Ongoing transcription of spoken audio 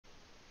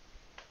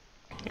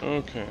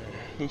Okay,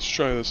 let's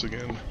try this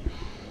again.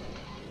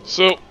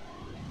 So,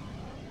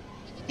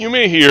 you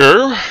may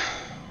hear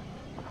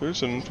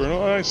there's an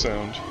infernal eye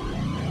sound.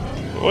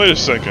 But wait a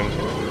second.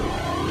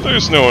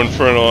 There's no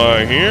infernal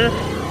eye here.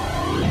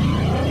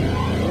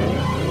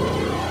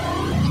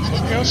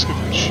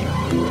 Yaskevich,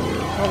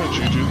 how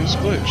did you do this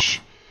glitch?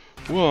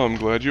 Well, I'm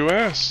glad you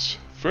asked.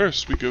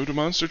 First, we go to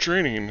monster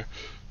training,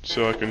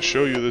 so I can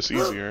show you this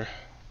easier.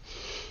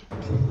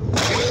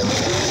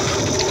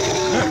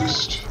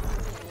 Next,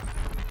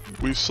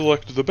 we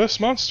select the best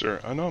monster,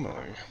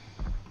 Anomaly.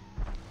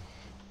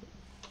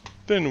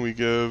 Then we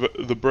give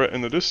the Brett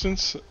in the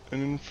distance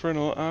an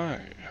infernal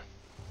eye.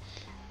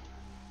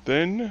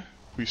 Then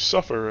we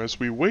suffer as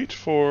we wait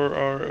for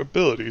our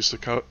abilities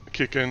to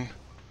kick in.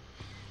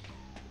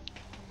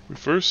 We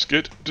first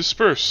get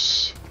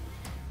disperse,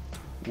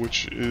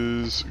 which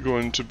is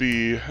going to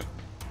be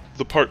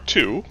the part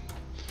 2.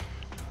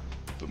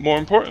 But more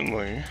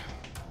importantly,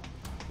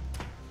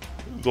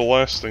 the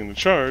last thing to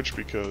charge,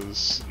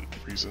 because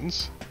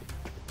reasons,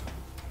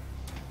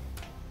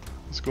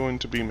 is going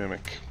to be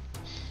mimic.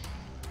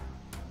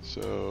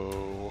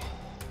 So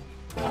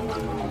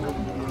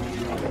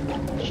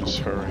let's just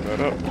hurry that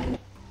up.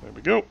 There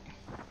we go.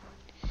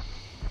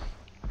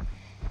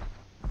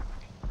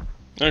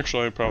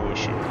 Actually, I probably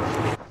should.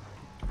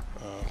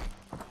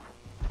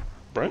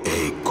 Brent?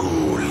 Okay.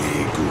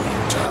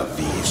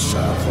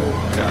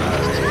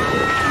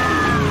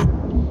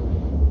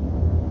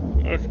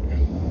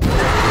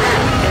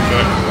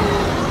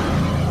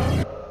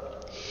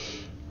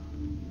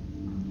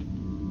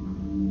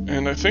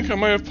 And I think I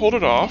might have pulled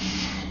it off.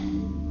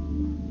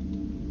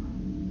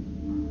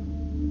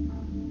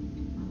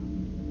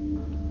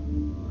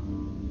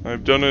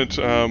 I've done it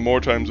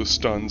more times with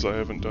stuns. I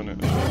haven't done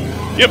it.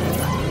 Yep!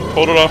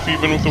 Pulled it off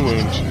even with a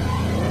wound.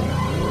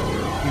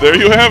 There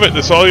you have it.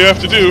 That's all you have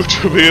to do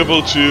to be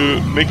able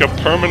to make a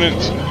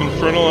permanent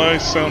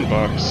infernalized sound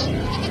box.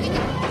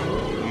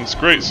 And it's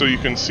great, so you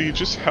can see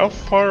just how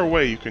far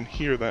away you can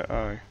hear that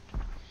eye.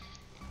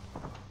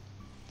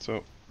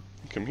 So,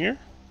 you come here,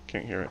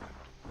 can't hear it.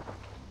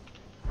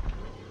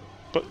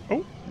 But,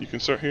 oh, you can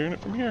start hearing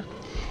it from here.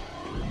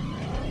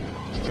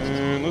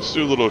 And let's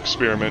do a little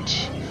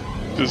experiment.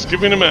 Because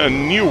giving him a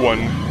new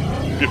one,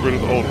 get rid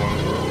of the old one.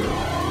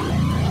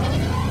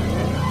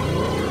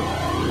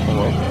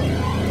 Hello?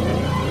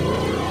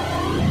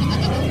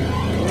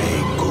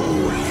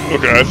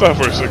 Okay, I thought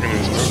for a second it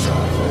was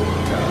broken.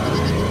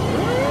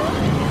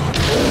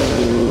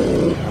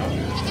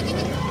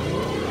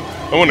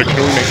 I want to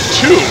coordinate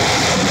 2!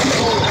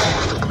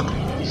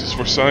 This is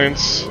for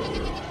science.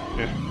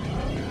 Yeah.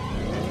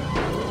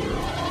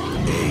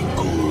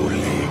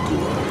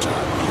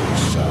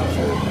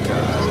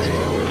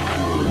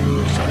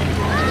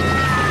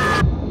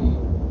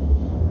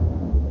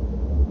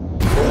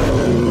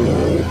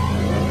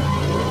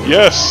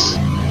 Yes!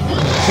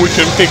 We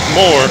can make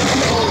more!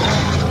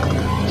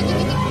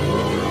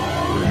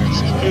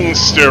 It's in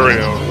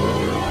stereo.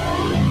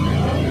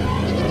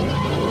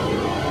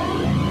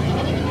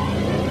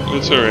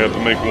 Let's hurry up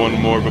and make one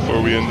more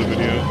before we end the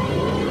video.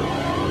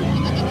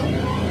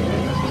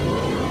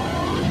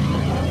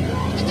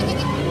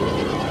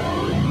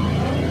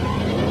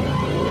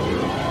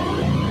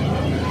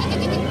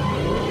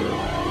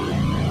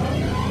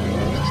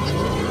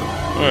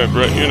 Alright,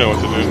 Brett, you know what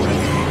to do.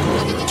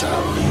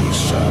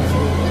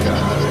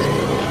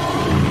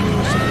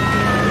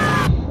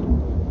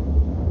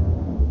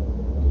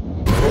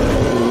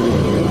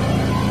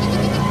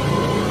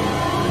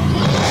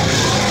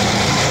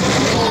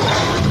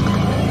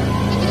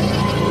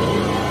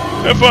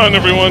 Have fun,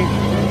 everyone!